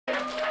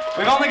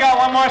We've only got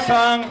one more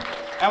song,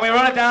 and we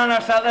wrote it down on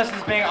our set list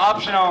as being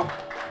optional.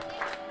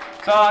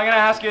 So I'm gonna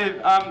ask you,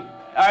 are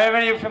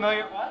everybody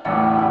familiar? What?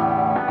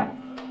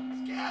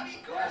 Scabby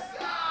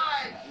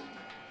Corsage!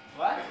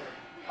 What?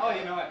 Oh,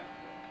 you know it.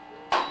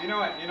 You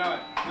know it.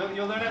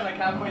 You'll learn it like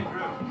halfway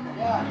through.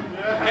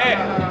 Yeah. Okay,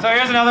 so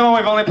here's another one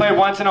we've only played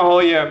once in a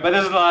whole year, but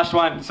this is the last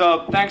one.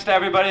 So thanks to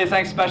everybody,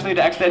 thanks especially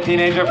to X-Dead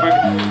Teenager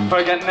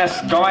for getting this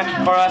going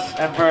for us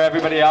and for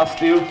everybody else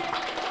too.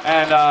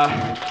 And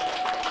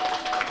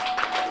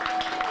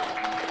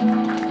How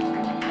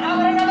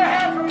about another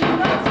hand from you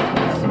guys in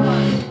this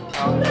one?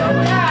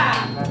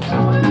 Yeah.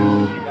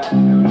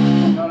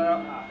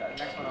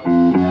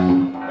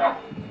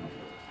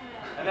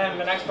 And then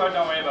the next part,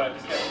 don't worry about it.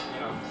 Just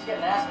Just get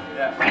nasty.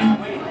 Yeah.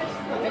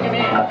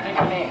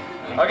 Think of me.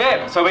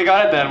 Okay, so we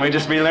got it then. We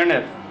just relearned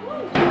it.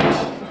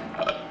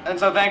 And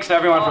so thanks to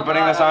everyone for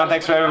putting this on.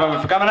 Thanks for everyone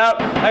for coming out.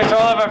 Thanks to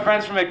all of our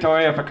friends from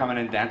Victoria for coming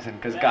and dancing.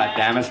 Because god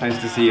damn, it's nice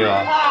to see you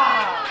all.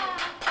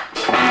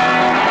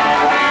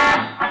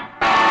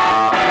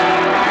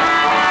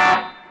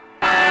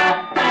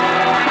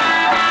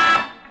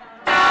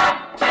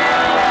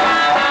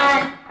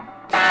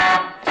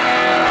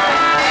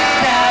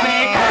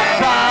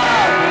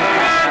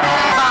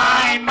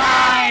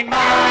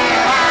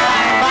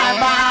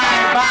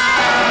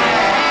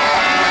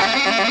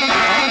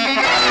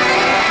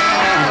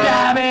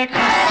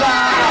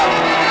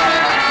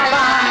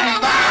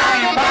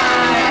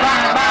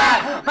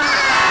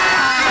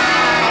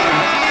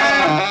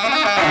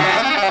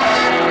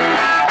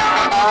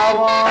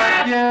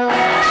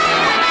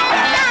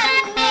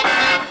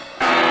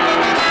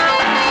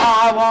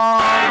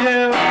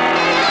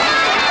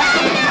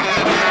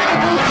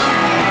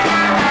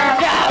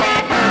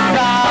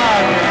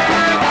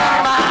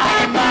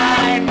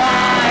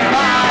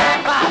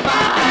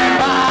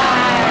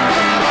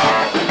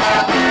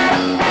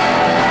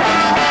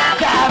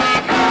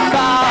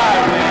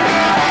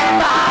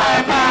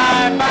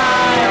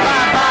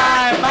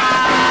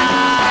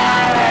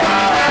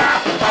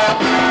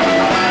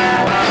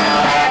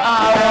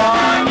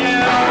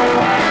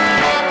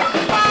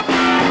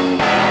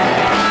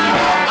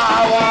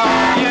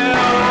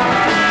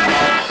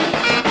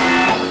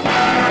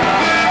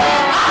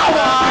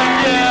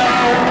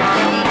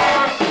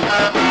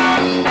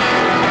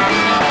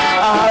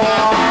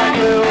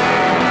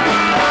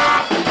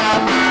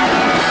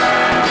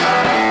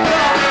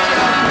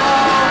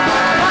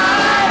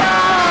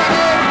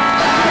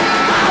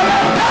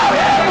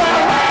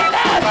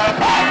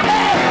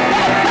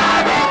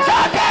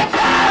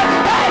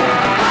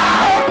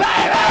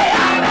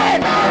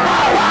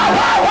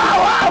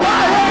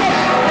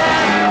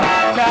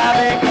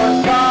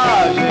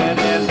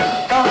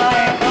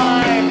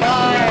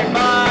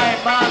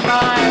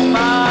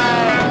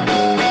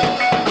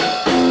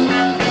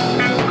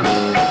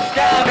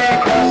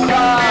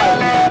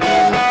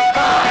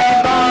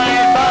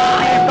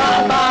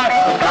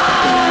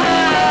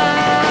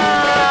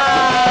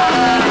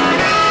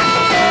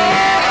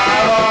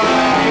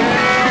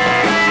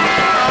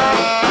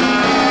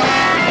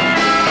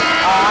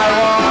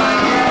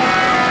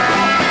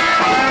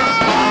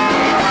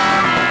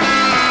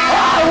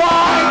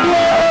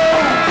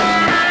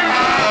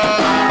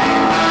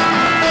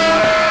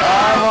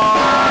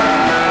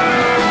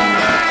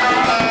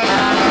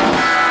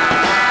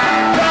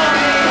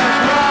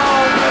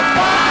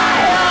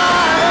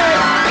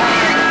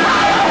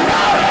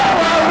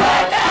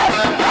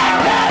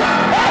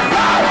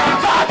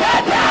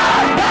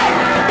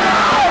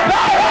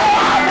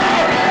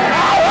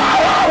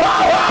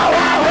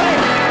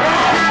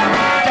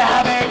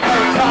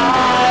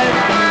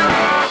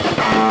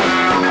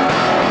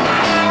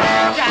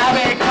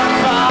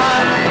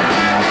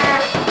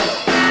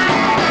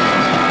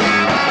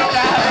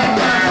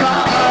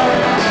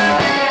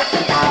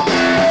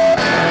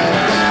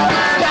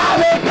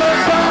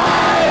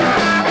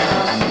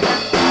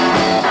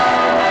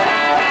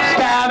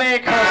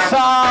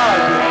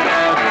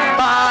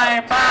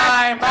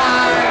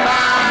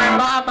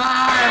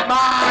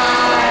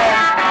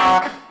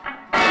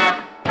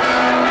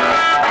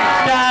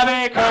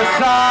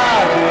 Corsage.